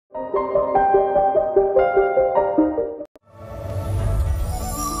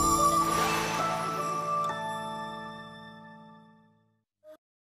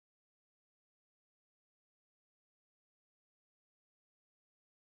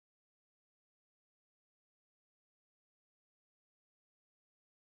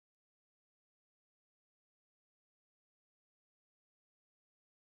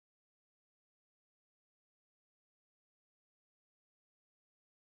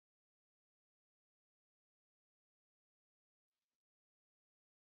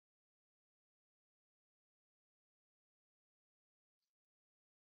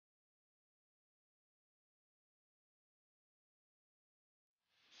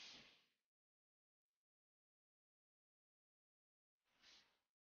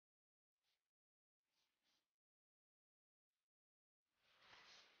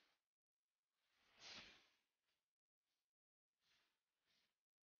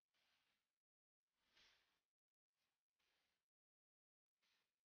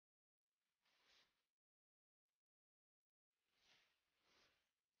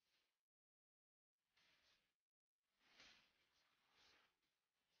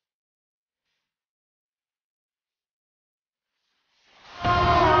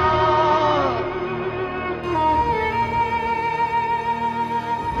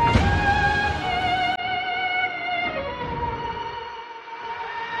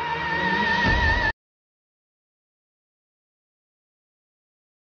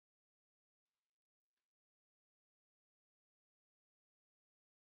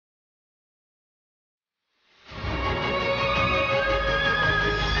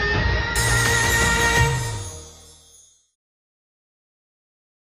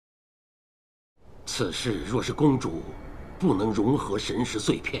此事若是公主不能融合神识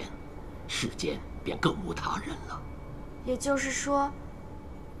碎片，世间便更无他人了。也就是说，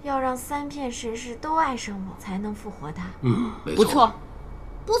要让3片神识都爱上我，才能复活她。没错。不错，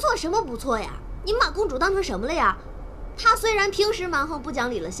不错什么不错呀？你们把公主当成什么了呀？她虽然平时蛮横不讲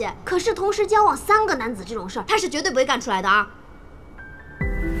理了些，可是同时交往3个男子这种事儿，她是绝对不会干出来的啊！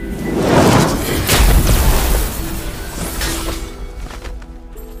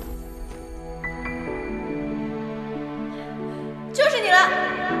就是你了。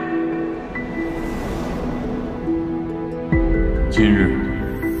今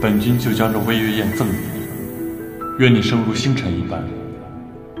日，本君就将这微月宴赠予你，愿你生如星辰一般，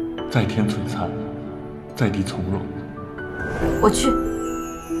在天璀璨，在地从容。我去。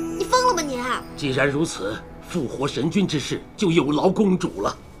你疯了吧你？既然如此，复活神君之事就有劳公主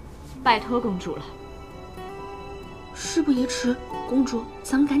了。拜托公主了。事不宜迟，公主，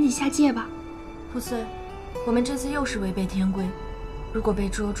咱们赶紧下界吧。不遂，我们这次又是违背天规，如果被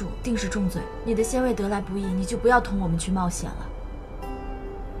捉住，定是重罪。你的仙位得来不易，你就不要同我们去冒险了。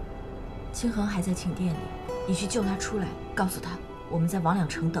清衡还在寝殿里，你去救他出来，告诉他我们在王两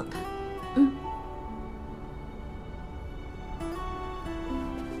城等他。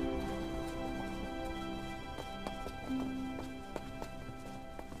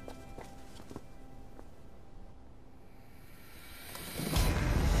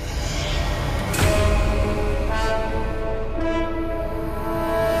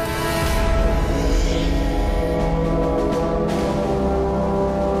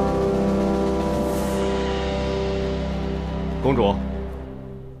公主，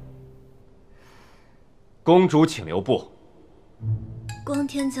公主请留步。光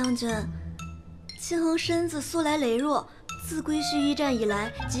天将军，清衡身子素来羸弱，自归墟一战以来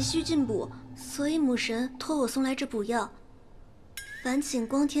急需进补，所以母神托我送来这补药，烦请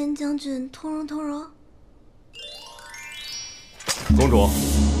光天将军通融通融。公主，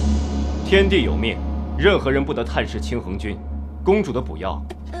天地有命，任何人不得探视清衡君。公主的补药，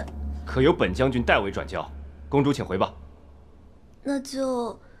可由本将军代为转交。公主请回吧。那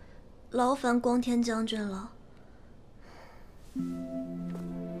就劳烦光天将军了。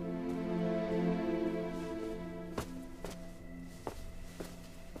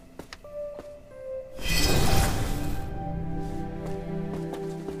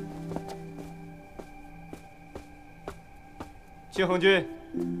清衡君，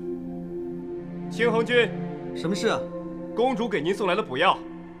清衡君，什么事啊？公主给您送来了补药。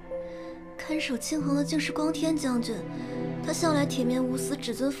看守清衡的竟是光天将军。他向来铁面无私，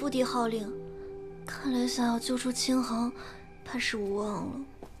只遵父帝号令。看来想要救出清衡，怕是无望了。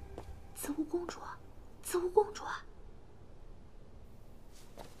子无公主，子无公主，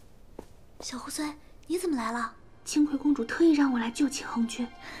小胡虽，你怎么来了？清葵公主特意让我来救清衡君。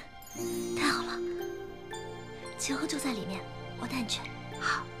太好了，清衡就在里面，我带你去。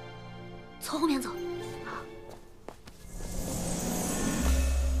好，从后面走。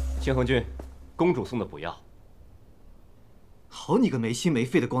清恒君，公主送的补药。好你个没心没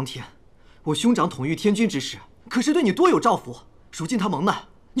肺的光天！我兄长统御天军之时，可是对你多有照拂。如今他蒙难，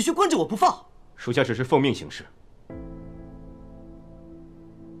你却关着我不放。属下只是奉命行事。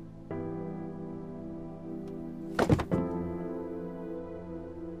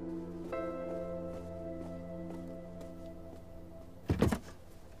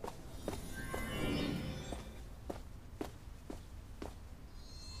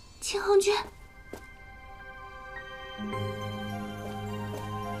清恒君，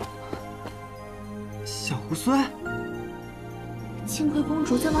小猢狲，清葵公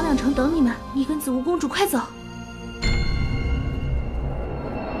主在王两城等你们，你跟紫梧公主快走。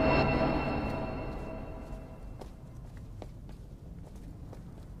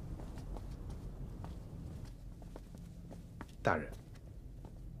大人，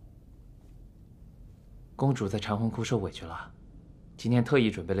公主在长虹窟受委屈了。今天特意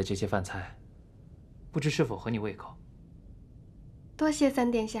准备了这些饭菜，不知是否合你胃口？多谢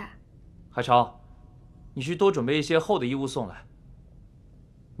三殿下。海潮，你去多准备一些厚的衣物送来，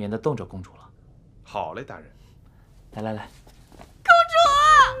免得冻着公主了。好嘞，大人。来来来，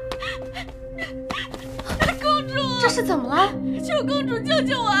公主，这是怎么了？求公主救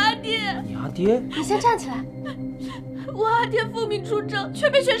救我阿爹！你阿爹？你先站起来。我阿爹奉命出征，却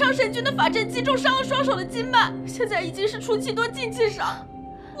被玄上神君的法阵击中，伤了双手的经脉，现在已经是出气多进气少，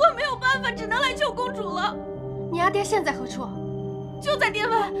我没有办法，只能来救公主了。你阿爹现在何处？就在殿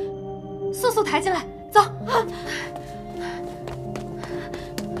外。速速抬进来，走。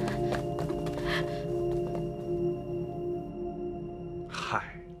嗨，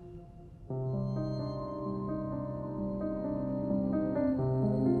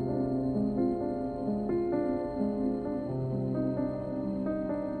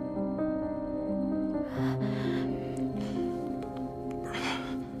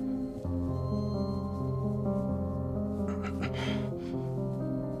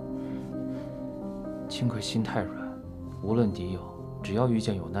清葵心太软，无论敌友，只要遇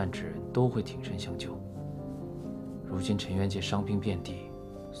见有难之人，都会挺身相救。如今沉渊界伤兵遍地，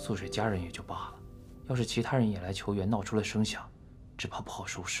素水家人也就罢了，要是其他人也来求援，闹出了声响，只怕不好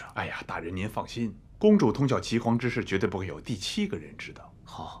收拾啊。哎呀，大人您放心，公主通晓岐黄之事，绝对不会有第7个人知道。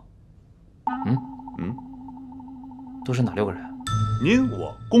好。都是哪6个人？您、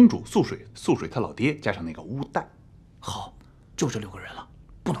我、公主、素水、素水她老爹，加上那个乌蛋。好，就这6个人了，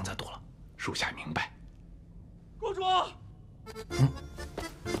不能再多了。属下明白。公主，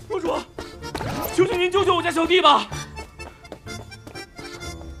公主，求求您救救我家小弟吧！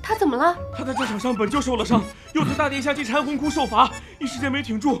他怎么了？他在战场上本就受了伤，又随大殿下进禅虹窟受罚，一时间没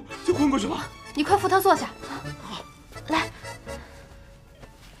挺住，就昏过去了。你快扶他坐下。好，来。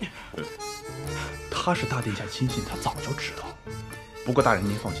他是大殿下亲信，他早就知道。不过大人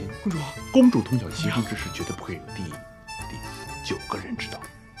您放心，公主通晓岐黄之事，绝对不会有第9个人知道。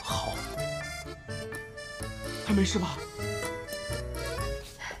好。他没事吧？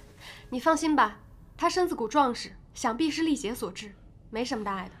你放心吧，他身子骨壮实，想必是力竭所致，没什么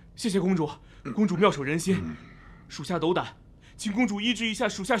大碍的。谢谢公主，公主妙手仁心，属下斗胆，请公主医治一下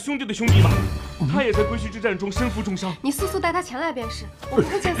属下兄弟的兄弟吧。他也在归墟之战中身负重伤。你速速带他前来便是，我们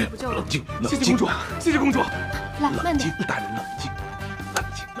会见死不救的。冷静，谢谢公主，谢谢公主。来，慢点。大人冷静，冷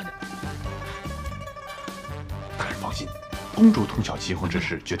静，慢点。大人放心，公主通晓岐黄之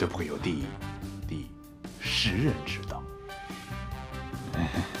事，绝对不会有第10人知道。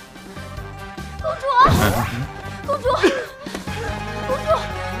公主，公主，公主，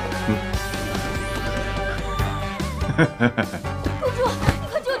公主，你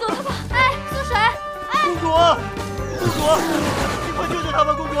快救救他吧！哎，素水，哎，公主，公主，你快救救他吧，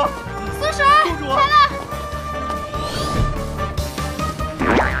公主！素水，公主，来了。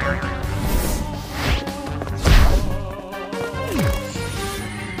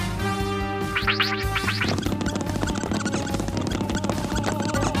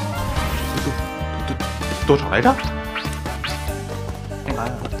多少来着？那个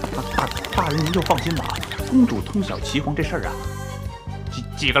大人您就放心吧，公主通晓岐黄这事儿啊，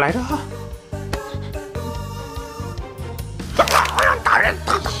几个来着？大人，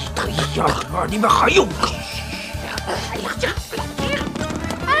他一下盒里面还有个。哎呀！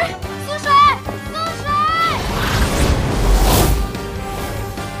哎，素水，素水！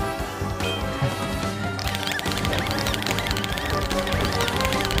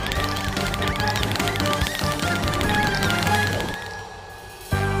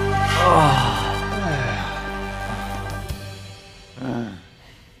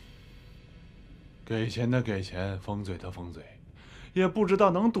给钱的给钱，封嘴的封嘴，也不知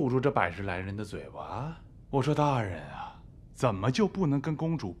道能堵住这110来人的嘴巴。我说大人啊，怎么就不能跟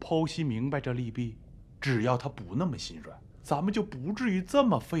公主剖析明白这利弊？只要她不那么心软，咱们就不至于这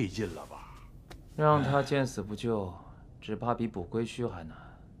么费劲了吧？让她见死不救，只怕比补归墟还难。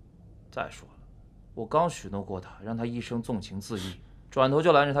再说了，我刚许诺过她，让她一生纵情恣意，转头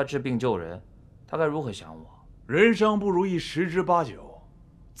就拦着她治病救人，她该如何想我？人生不如意十之八九，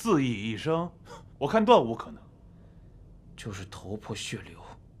恣意一生，我看断无可能。就是头破血流，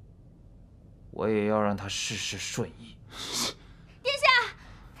我也要让她事事顺意。殿下，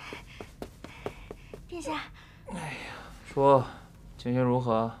殿下。哎呀，说，情形如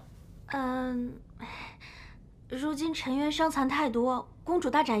何？如今陈渊伤残太多，公主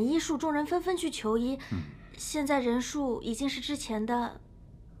大展医术，众人纷纷去求医。现在人数已经是之前的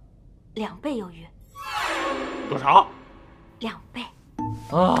2倍有余。多少？2倍。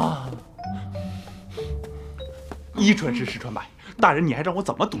啊！一传十，十传百，大人，你还让我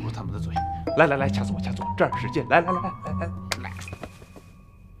怎么堵住他们的嘴？来来来，掐死我，掐死我！这儿使劲，来来来来来来。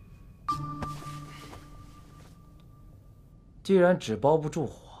既然纸包不住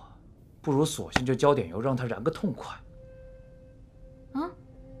火，不如索性就浇点油，让它燃个痛快。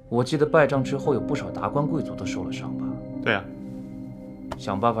我记得败仗之后，有不少达官贵族都受了伤吧？对呀。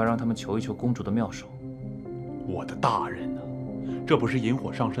想办法让他们求一求公主的妙手。我的大人呐，这不是引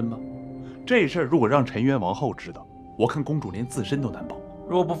火上身吗？这事儿如果让陈渊王后知道，我看公主连自身都难保。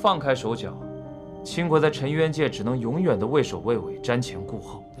若不放开手脚，秦桧在陈渊界只能永远的畏首畏尾，瞻前顾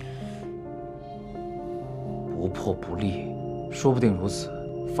后，不破不立。说不定如此，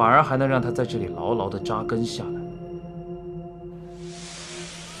反而还能让他在这里牢牢地扎根下来。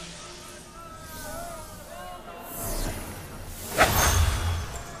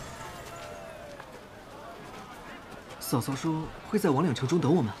嫂嫂说会在王两城中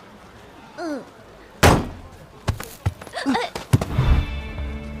等我们。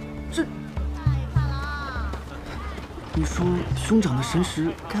这，你说兄长的神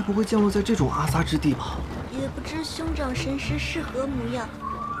识该不会降落在这种阿萨之地吧？也不知兄长神识是何模样，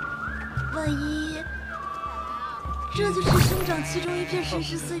万一这就是兄长其中一片神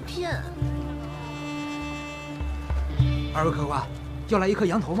识碎片。二位客官，要来一颗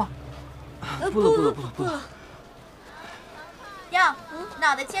羊头吗？不了。要，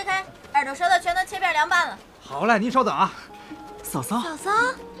脑袋切开，耳朵舌头全都切片凉拌了。好嘞，您稍等啊。嫂嫂，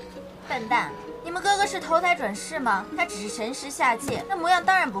笨蛋，你们哥哥是投胎转世吗？他只是神识下界，那模样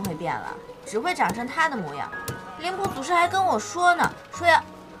当然不会变了，只会长成他的模样。灵仆祖师还跟我说呢，说要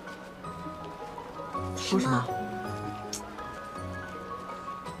说什么？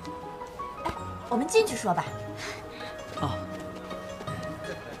哎，我们进去说吧。哦。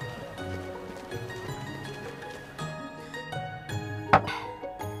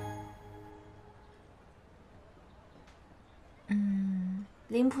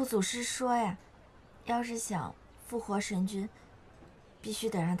灵仆祖师说呀，要是想复活神君，必须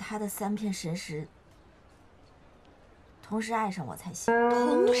得让他的3片神识同时爱上我才行。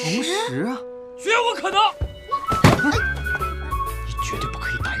同时啊？绝无可能！你绝对不可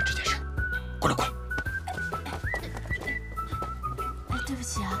以答应这件事。过来，快！哎，对不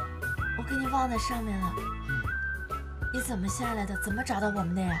起啊，我给你忘在上面了。你怎么下来的？怎么找到我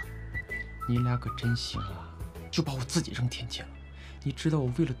们的呀？你俩可真行啊，就把我自己扔天界了。你知道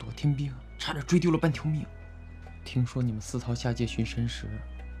我为了躲天兵，差点追丢了半条命。听说你们私逃下界寻神石，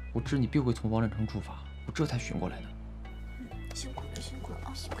我知你必会从王两城出发，我这才寻过来的。辛苦了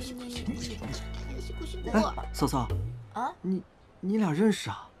啊！辛苦！哎，嫂嫂啊，你俩认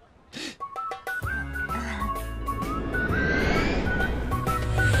识啊？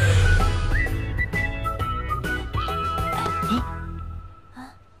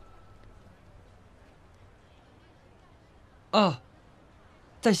啊！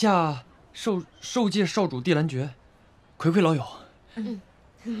在下兽界少主地兰诀，葵葵老友。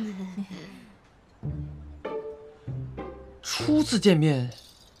初次见面，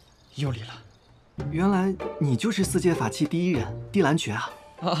有礼了。原来你就是4界法器第1人地兰诀啊！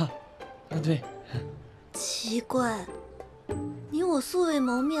对。奇怪，你我素未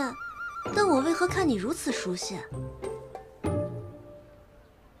谋面，但我为何看你如此熟悉？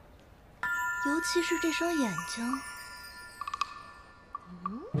尤其是这双眼睛。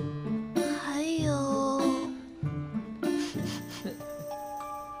还有，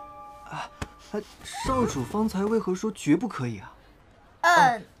少主方才为何说绝不可以啊？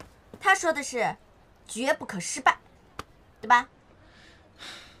他说的是绝不可失败，对吧？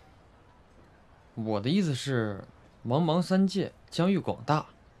我的意思是，茫茫3界，疆域广大，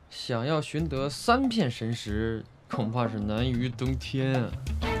想要寻得3片神石，恐怕是难于登天啊！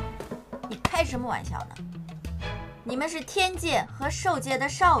你开什么玩笑呢？你们是天界和兽界的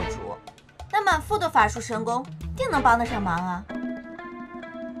少主，那满腹的法术神功，定能帮得上忙啊！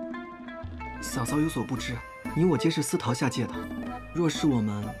嫂嫂有所不知，你我皆是私逃下界的。若是我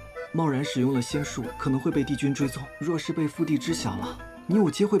们贸然使用了仙术，可能会被帝君追踪。若是被父帝知晓了，你我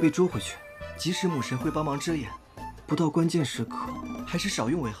皆会被捉回去。即使母神会帮忙遮掩，不到关键时刻，还是少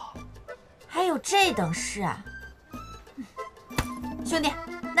用为好。还有这等事啊！兄弟，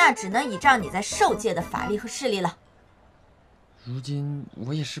那只能倚仗你在兽界的法力和势力了。如今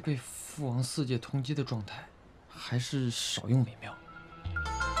我也是被父王4界通缉的状态，还是少用为妙。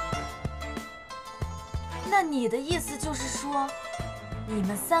那你的意思就是说，你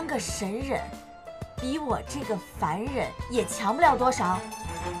们3个神人，比我这个凡人也强不了多少？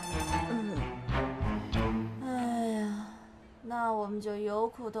哎呀，那我们就有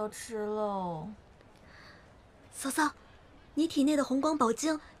苦都吃喽。嫂嫂，你体内的红光宝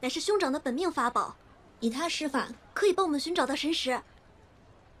晶乃是兄长的本命法宝，以它施法可以帮我们寻找到神石。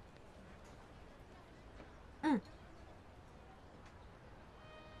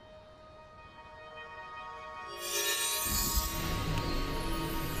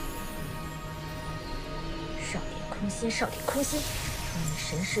少点空心！若你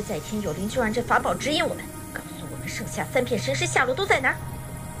神识在天有灵，就让这法宝指引我们，告诉我们剩下3片神石下落都在哪儿。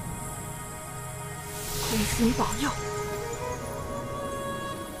空心保佑！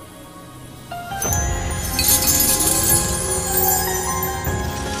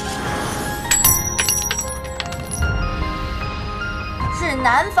是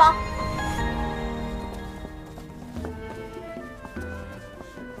南方。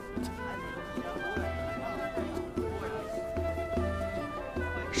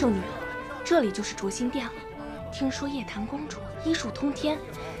圣女，这里就是灼心殿了。听说叶檀公主医术通天，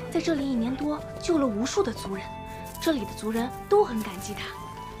在这里1年多救了无数的族人，这里的族人都很感激她。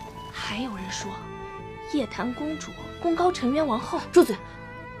还有人说，叶檀公主功高沉渊王后。住嘴！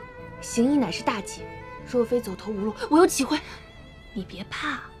行医乃是大忌，若非走投无路，我又岂会？你别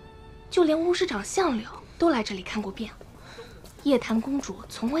怕，就连巫师长相柳都来这里看过遍。叶檀公主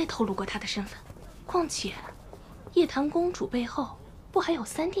从未透露过她的身份，况且叶檀公主背后不还有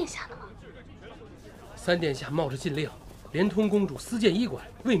3殿下呢吗？3殿下冒着禁令，连同公主私建医馆，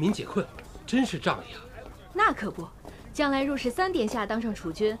为民解困，真是仗义啊！那可不，将来若是3殿下当上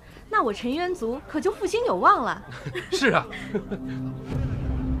储君，那我陈渊族可就复兴有望了。是啊。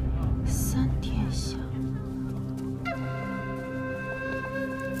3殿下，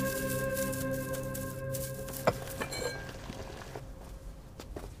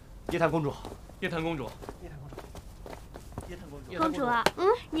叶檀公主，叶檀公主。公主啊，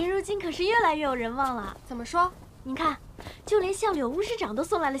您如今可是越来越有人望了。怎么说？您看，就连相柳巫师长都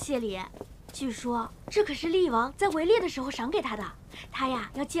送来了谢礼。据说这可是厉王在围猎的时候赏给他的，他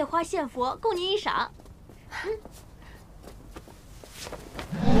呀要借花献佛供您一赏。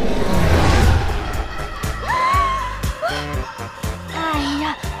哎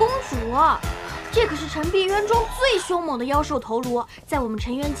呀，公主，这可是陈碧渊中最凶猛的妖兽头颅，在我们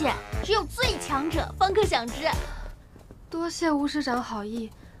陈渊界，只有最强者方可享之。多谢巫师长好意，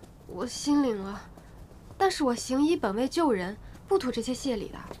我心领了。但是我行医本为救人，不图这些谢礼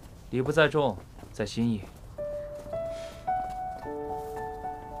的。礼不在重，在心意。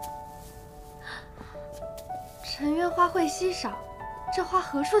沉渊花卉稀少，这花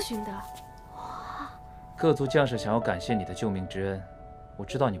何处寻得？各族将士想要感谢你的救命之恩，我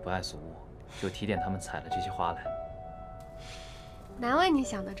知道你不爱俗物，就提点他们采了这些花来。难为你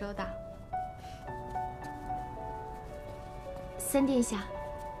想得周到。3殿下，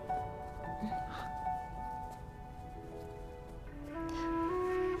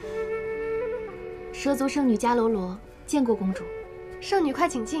蛇族圣女迦罗罗见过公主。圣女快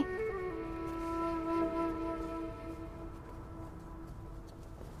请进。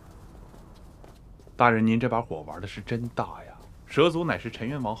大人，您这把火玩的是真大呀！蛇族乃是陈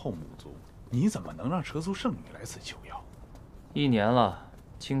渊王后母族，你怎么能让蛇族圣女来此求药？1年了，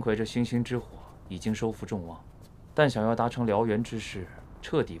青葵这星星之火已经收服众望。但想要达成燎原之势，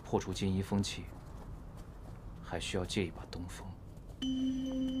彻底破除禁医风气，还需要借一把东风。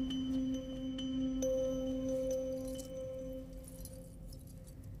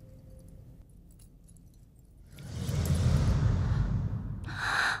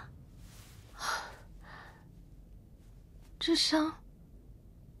这伤，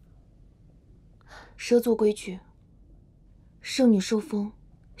蛇族规矩，圣女受封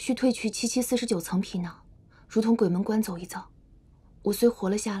需褪去77、49层皮囊。如同鬼门关走一遭，我虽活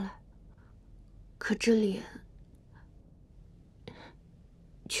了下来，可这脸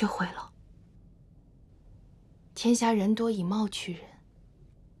却毁了。天下人多以貌取人，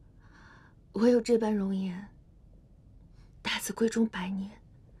我有这般容颜，待字闺中100年，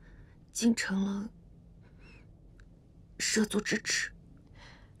竟成了蛇族之耻。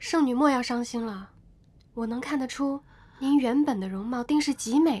圣女莫要伤心了，我能看得出您原本的容貌定是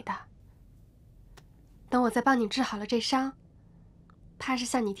极美的。等我再帮你治好了这伤，怕是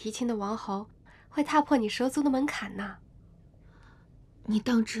向你提亲的王侯会踏破你蛇族的门槛呢。你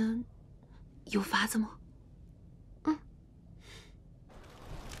当真有法子吗？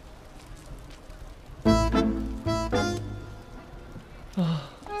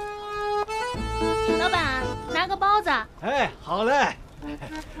老板，拿个包子。哎，好嘞，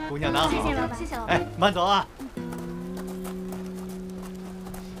姑娘拿好。谢谢老板，谢谢老板。哎，慢走啊。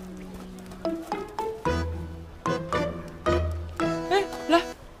哎，来，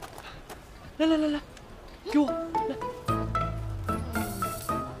给我来。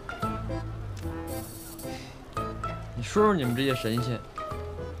你说说你们这些神仙，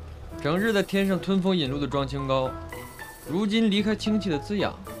整日在天上吞风饮露的装清高，如今离开清气的滋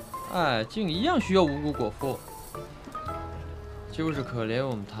养，哎，竟一样需要五谷果腹，就是可怜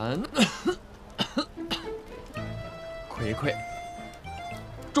我们谭葵葵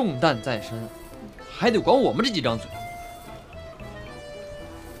重担在身，还得管我们这几张嘴，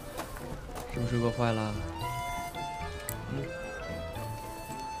是不是饿坏了？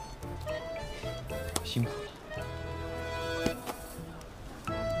辛苦了。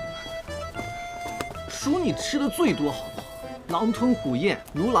数你吃的最多好不好？狼吞虎咽，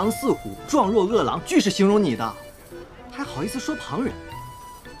如狼似虎，状若饿狼，俱是形容你的，还好意思说旁人？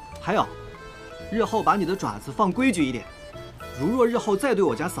还有，日后把你的爪子放规矩一点，如若日后再对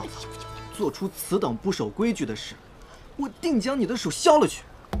我家嫂嫂做出此等不守规矩的事，我定将你的手削了去。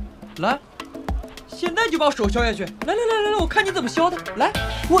来，现在就把我手削下去！来，我看你怎么削的！来，来，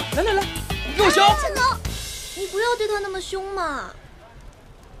你给我削！陈能，你不要对他那么凶嘛。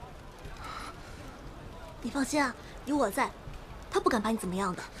你放心啊，有我在，他不敢把你怎么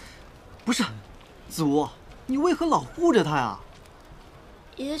样的。不是，子无，你为何老护着他呀？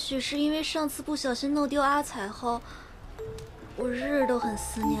也许是因为上次不小心弄丢阿彩后，我日日都很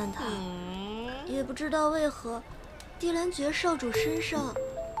思念他。也不知道为何，地兰觉少主身上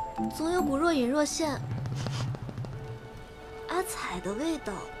总有股若隐若现阿彩的味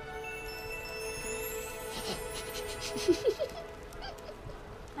道。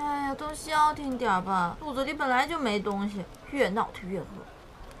哎呀，都消停点吧，肚子里本来就没东西，越闹腾越饿。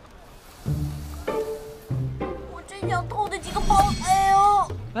我真想偷他几个包子。哎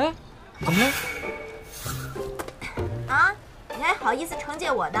呦！哎，怎么了？啊，你还好意思惩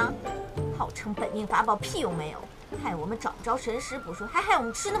戒我呢？号称本命法宝屁用没有，害我们找不着神石不说，还害我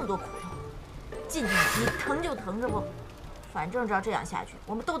们吃那么多苦头。进去你疼就疼着不，反正照这样下去，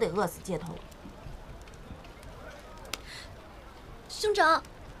我们都得饿死街头。兄长，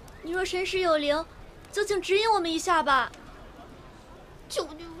你若神识有灵，就请指引我们一下吧。求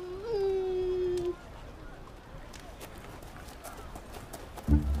你。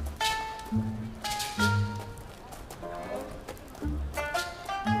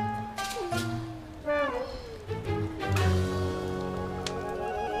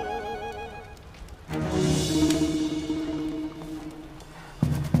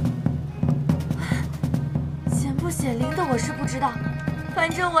显不显灵的我是不知道。反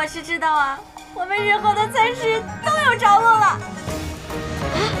正我是知道啊，我们日后的餐食都有着落了。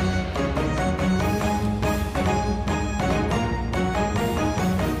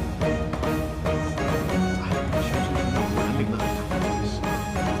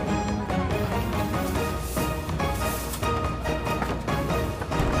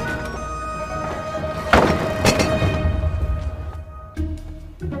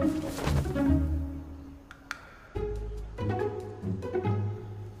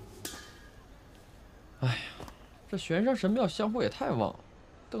这玄上神庙香火也太旺，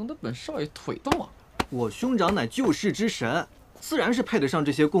等得本少爷腿都麻了。我兄长乃救世之神，自然是配得上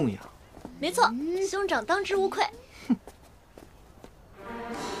这些供养。没错，兄长当之无愧。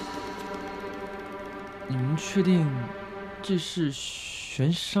你们确定这是玄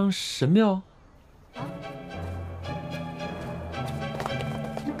商神庙？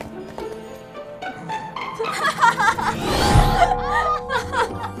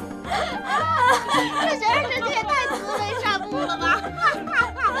这玄上神界也太慈眉善目了吧！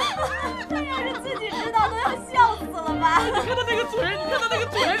要是自己知道，都要笑死了吧！你看他那个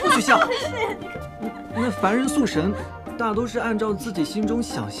嘴，不许笑！那凡人塑神，大都是按照自己心中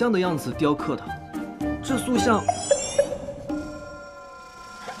想象的样子雕刻的。这塑像，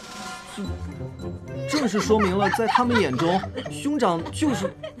这正是说明了在他们眼中，兄长就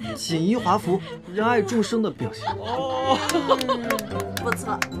是锦衣华服、仁爱众生的表现。不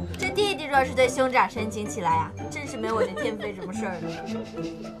错，这弟弟若是对兄长深情起来啊，真是没我这天妃什么事儿呢。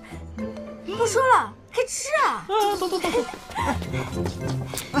不说了，快吃啊！走。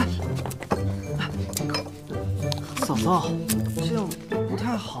嫂嫂，这样不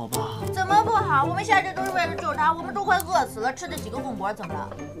太好吧？怎么不好？我们下这都是为了救他，我们都快饿死了，吃这几个红果怎么了？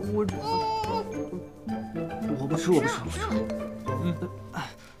我不吃。我不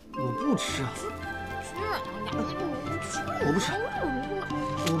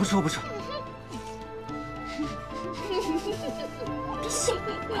吃。别笑，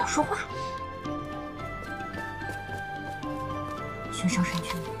不要说话。悬上山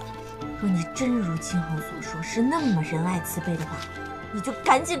去，若你真如今后所说是那么仁爱慈悲的话，你就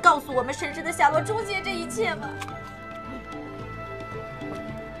赶紧告诉我们婶婶的下落，终结这一切吧。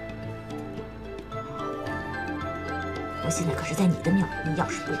我现在可是在你的庙，你要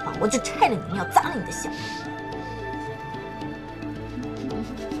是不帮，我就拆了你庙，砸了你的像。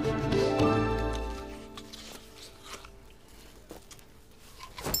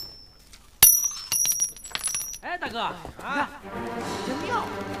哎，大哥，你看，这庙，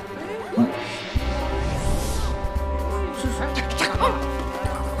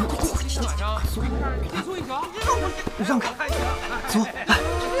让开，走，来，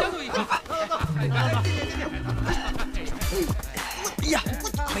哎呀，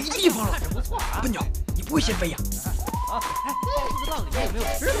没地方了，笨鸟，你不会先飞呀？不知道里面有没有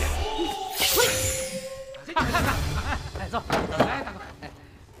吃的？看看，哎，走，来，大哥，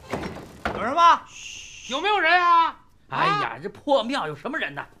有人吗？有没有人啊？哎呀，这破庙有什么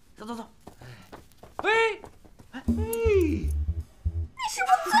人呢？走。喂，你是我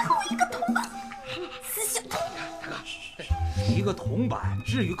最后一个铜板，死小偷！大哥，一个铜板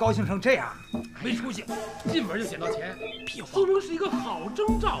至于高兴成这样？没出息，进门就捡到钱，说明是一个好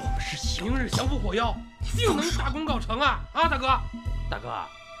征兆。明日降服火妖，定能大功告成啊！啊，大哥，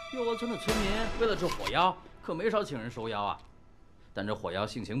月窝村的村民为了这火妖，可没少请人收妖啊。但这火妖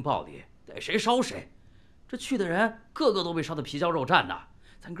性情暴戾，逮谁烧谁。这去的人个个都被烧得皮焦肉绽的，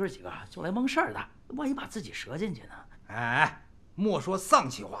咱哥几个就来蒙事儿的，万一把自己折进去呢？哎，莫说丧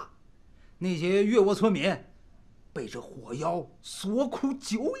气话，那些月窝村民被这火妖所苦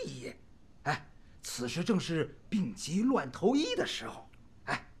久矣。哎，此时正是病急乱投医的时候。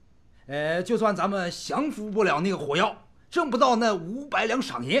哎，就算咱们降服不了那个火妖，挣不到那500两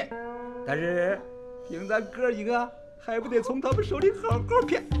赏银，但是凭咱哥几个，还不得从他们手里好好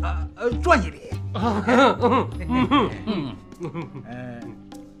赚一笔。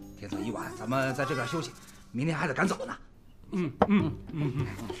天色已晚，咱们在这边休息，明天还得赶走呢。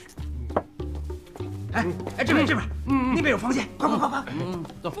哎，这边，那边有房间，快！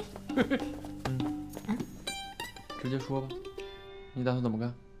走。直接说吧，你打算怎么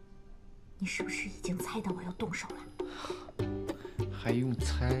干？你是不是已经猜到我要动手了？还用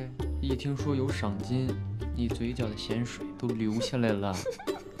猜？一听说有赏金，你嘴角的咸水都流下来了。500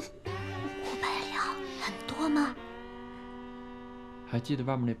两很多吗？还记得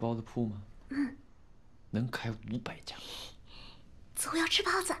外面那包子铺吗？能开500家。走，要吃包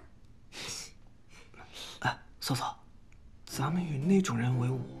子。哎，嫂嫂，咱们与那种人为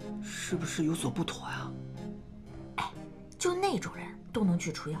伍，是不是有所不妥呀？哎，就那种人都能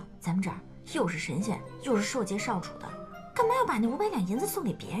去除妖，咱们这儿又是神仙，又是受劫少主的，干嘛要把那500两银子送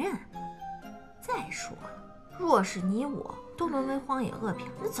给别人？再说了，若是你我都沦为荒野恶殍，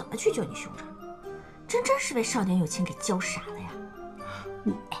那怎么去救你兄长？真是被少年有情给教傻了呀！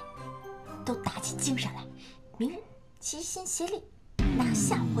哎，都打起精神来，明日齐心协力拿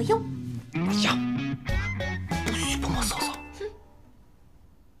下火妖。拿下！不许碰我嫂嫂！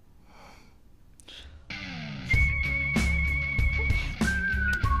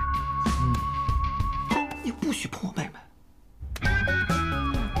你不许碰我妹妹！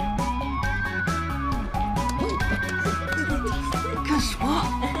干什么？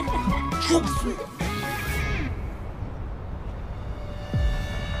装孙！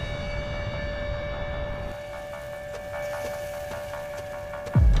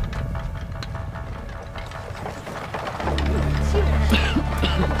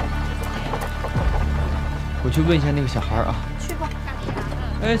我去问一下那个小孩啊。去吧。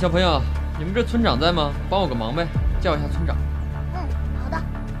哎，小朋友，你们这村长在吗？帮我个忙呗，叫一下村长。好的。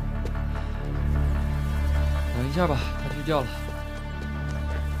等一下吧，他去叫了。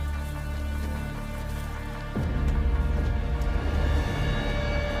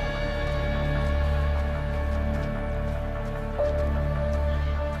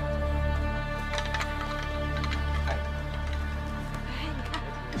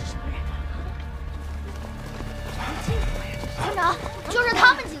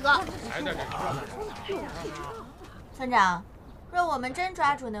村长，若我们真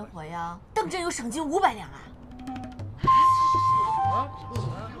抓住那火妖，邓真有赏金500两啊！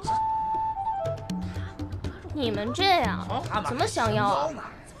你们这样怎么想要啊？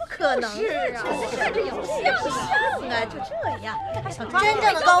可能是啊，看这有戏不像啊，就这样。真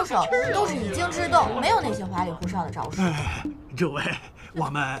正的高手都是以静制动，没有那些花里胡哨的招数。诸位，我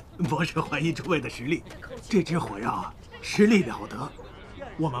们不是怀疑诸位的实力，这只火药实力了得，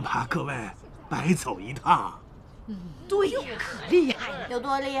我们怕各位白走一趟。对呀，可厉害了。有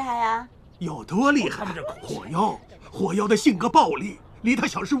多厉害呀？有多厉害？火妖的性格暴戾，离他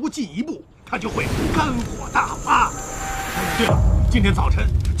小事物近一步，他就会肝火大发。对了，今天早晨，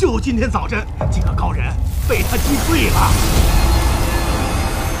几个高人被他击碎了。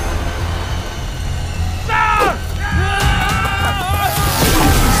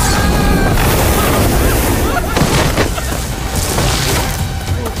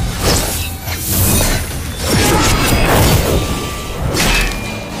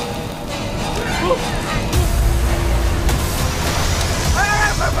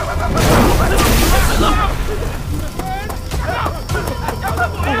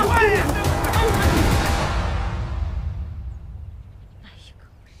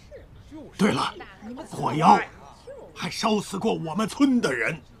对了，火妖还烧死过我们村的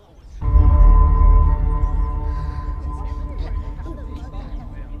人。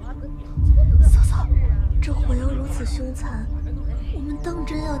嫂嫂，这火妖如此凶残，我们当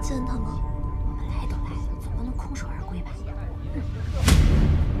真要见他吗？我们来都来了，总不能空手而归吧？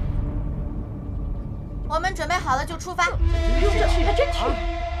我们准备好了就出发。还真去。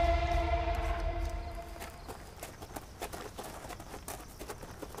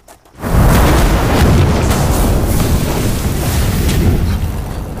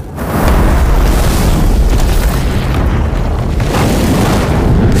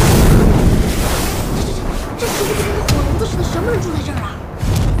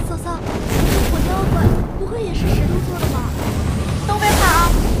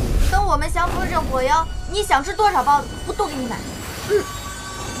你想吃多少包子，我都给你买。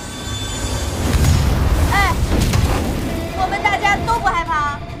哎，我们大家都不害怕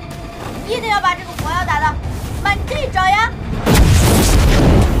啊，一定要把这个火药打得满地找牙。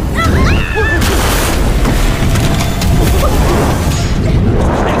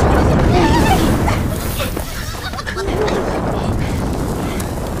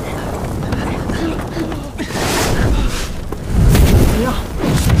怎样？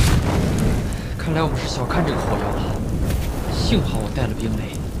看来我们是小看这个火药了，幸好我带了冰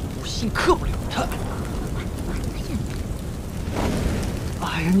雷，不信克不了他。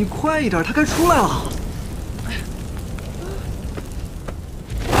哎呀，你快一点，他该出来了。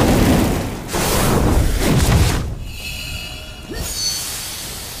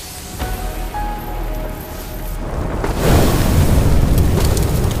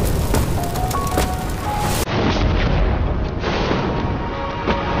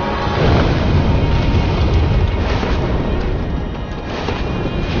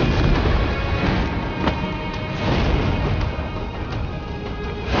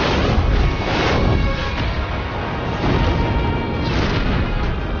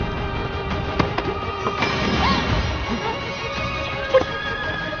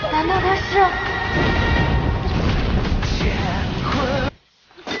难道他是？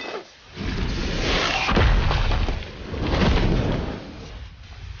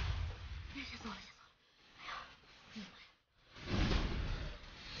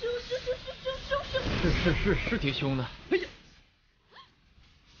是挺凶的。哎呀，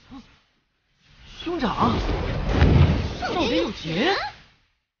兄长，少年有钱。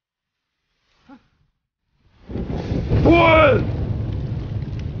滚！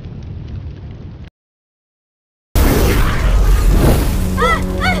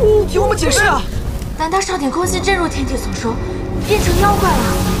你听我们解释啊！难道少典空心真如天帝所说，变成妖怪了？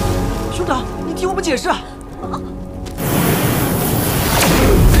兄长，你听我们解释啊！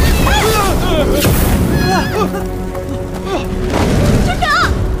村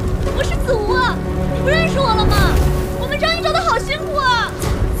长，我是子无啊，你不认识我了吗？我们张营找的好辛苦啊！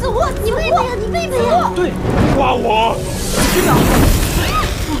子无，你妹妹呀，你妹妹呀！对，抓我！村长，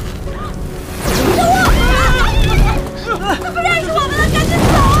他不认识我们了，赶紧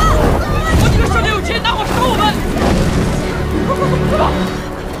走啊！我几个少年有钱，拿好烧我们！快吧！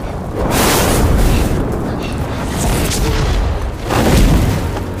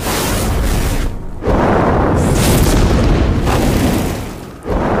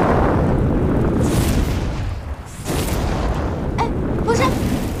哎，不是，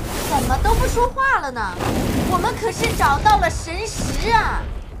怎么都不说话了呢？我们可是找到了神石啊！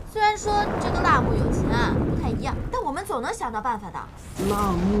虽然说这个辣目有情啊不太一样，但我们总能想到办法的。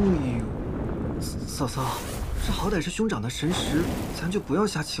辣目有，嫂嫂，这好歹是兄长的神识，咱就不要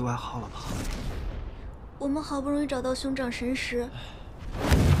瞎起外号了吧。我们好不容易找到兄长神识，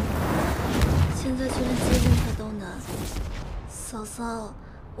现在就连接近他都难。嫂嫂，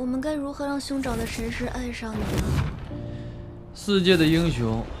我们该如何让兄长的神识爱上你呢？4界的英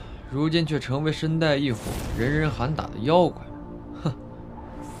雄，如今却成为身带异火、人人喊打的妖怪。哼，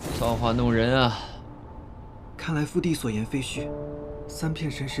造化弄人啊！看来父帝所言非虚，3片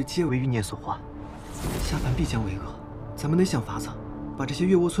神石皆为欲念所化，下凡必将为恶。咱们得想法子，把这些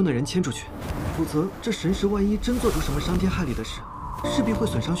月窝村的人牵出去，否则这神石万一真做出什么伤天害理的事，势必会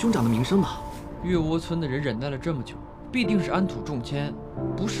损伤兄长的名声的。月窝村的人忍耐了这么久，必定是安土重迁，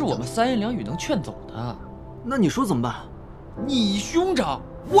不是我们3言2语能劝走的。那你说怎么办？你兄长，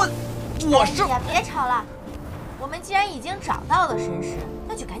我是……哎呀，别吵了。我们既然已经找到了神石，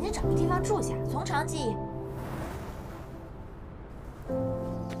那就赶紧找个地方住下，从长计议。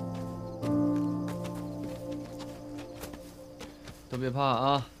都别怕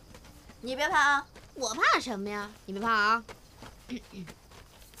啊！你别怕啊！我怕什么呀？你别怕啊！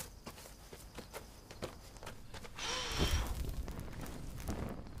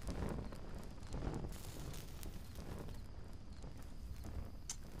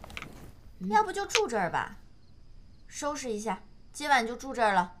要不就住这儿吧，收拾一下，今晚就住这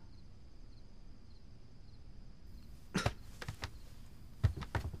儿了。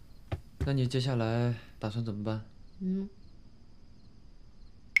那你接下来打算怎么办？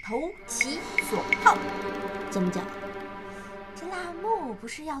投其所好。怎么讲？这辣目不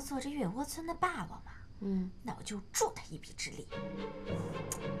是要做这月窝村的霸王吗？那我就助他一臂之力。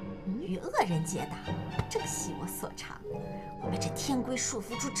与恶人结党，正系我所长。我被这天规束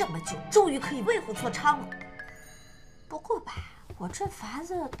缚住这么久，终于可以为虎作伥了。不过吧，我这法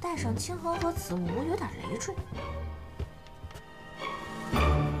子带上清衡和子无有点累赘。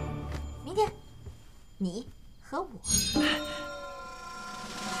明天，你和我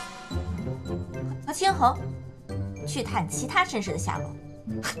和清衡去探其他身世的下落。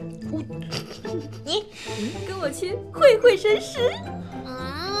你跟我去会会神识。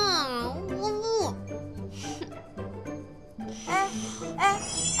我不。哎，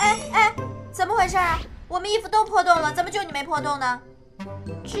怎么回事啊？我们衣服都破洞了，怎么就你没破洞呢？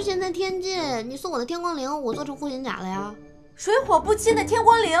之前在天界，你送我的天光铃，我做成护心甲了呀。水火不侵的天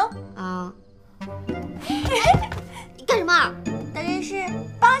光铃啊！你干什么？的人是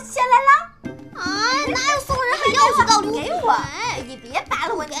绑下来了。哎，哪有送人还要求告给我！你别扒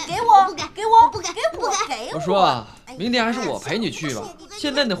拉我，你给我！不给！给我！不给！给我！给我！我说啊，明天还是我陪你去吧。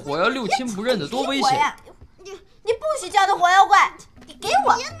现在那火药六亲不认的，多危险！你不许叫他火妖怪！你给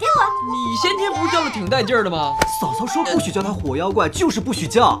我！给我！你先天不是叫的挺带劲儿的吗？嫂嫂说不许叫他火妖怪，就是不许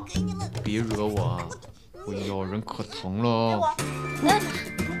叫。别惹我啊！我咬人可疼了。给我！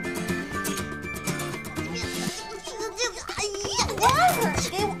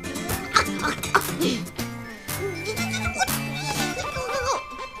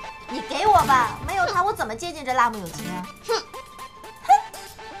你给我吧，没有他我怎么接近这辣目有情啊？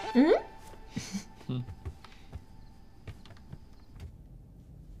哼！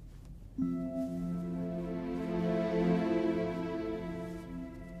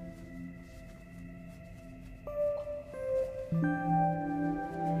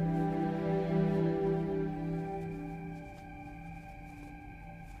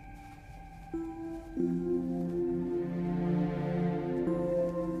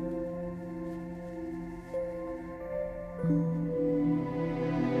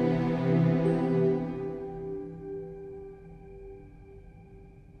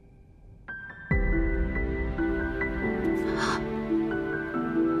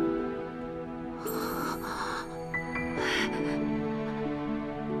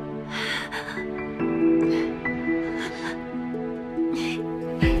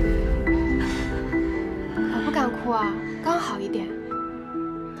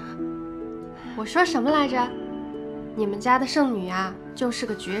我说什么来着？你们家的圣女啊，就是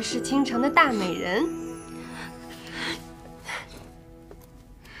个绝世倾城的大美人。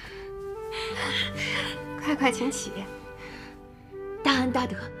快请起。大恩大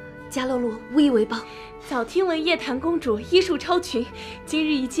德，家乐洛无以为报。早听闻夜谭公主医术超群，今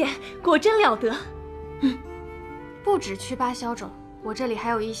日一见，果真了得。不止祛疤消肿，我这里还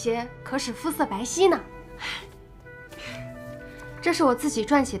有一些可使肤色白皙呢。这是我自己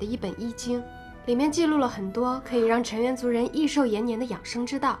撰写的一本医经，里面记录了很多可以让陈元族人益寿延年的养生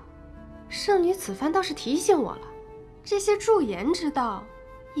之道。圣女此番倒是提醒我了，这些驻颜之道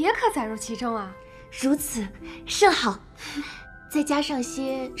也可载入其中啊。如此甚好。再加上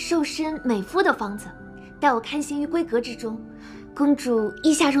些瘦身美肤的方子，待我看行于闺阁之中。公主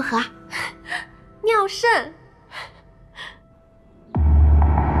意下如何啊？妙甚！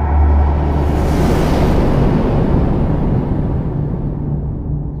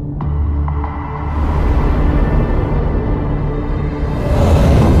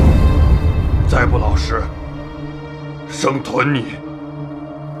再不老实，生吞你！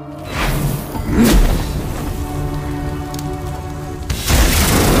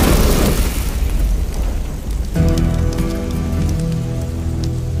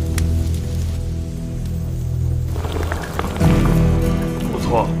不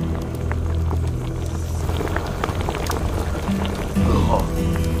错，很好。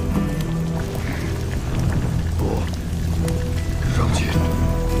不，生气。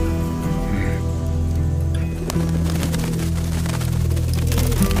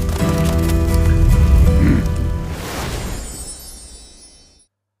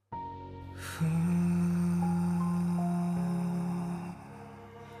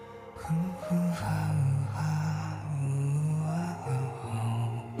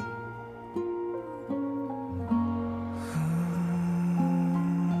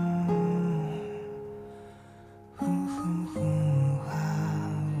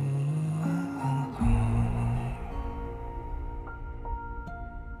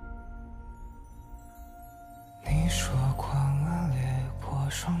你说过恶劣过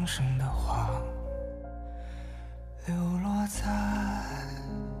双生的话，流落在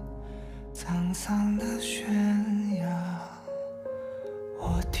沧桑的悬崖。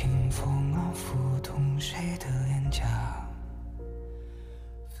我听风儿拂动谁的脸颊，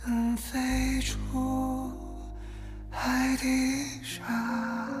纷飞出海底沙。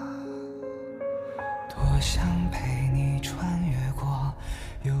多想陪你穿越过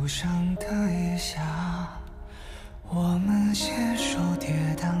忧伤的夜夏，我们携手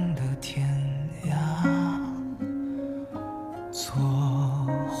跌宕的天涯，错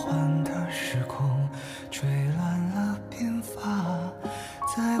换的时空吹乱了鬓发，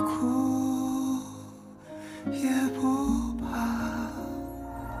再哭也不怕。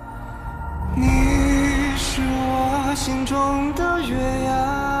你是我心中的月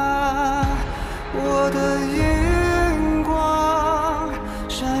牙，我的荧光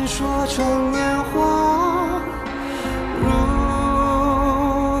闪烁成年华。如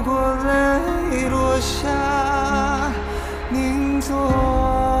果泪落下，凝作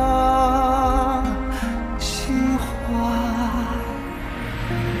心花。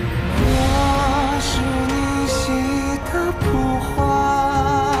我是你洗的蒲花，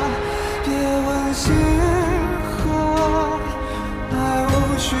别问星河，来无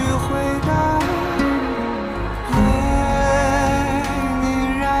需回答。为你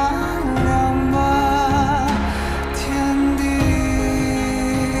燃亮吧天地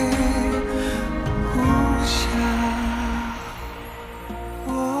无暇。我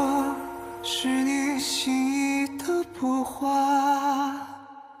是你心意的蒲花，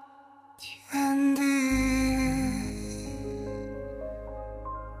天地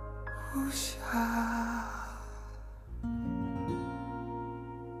无暇。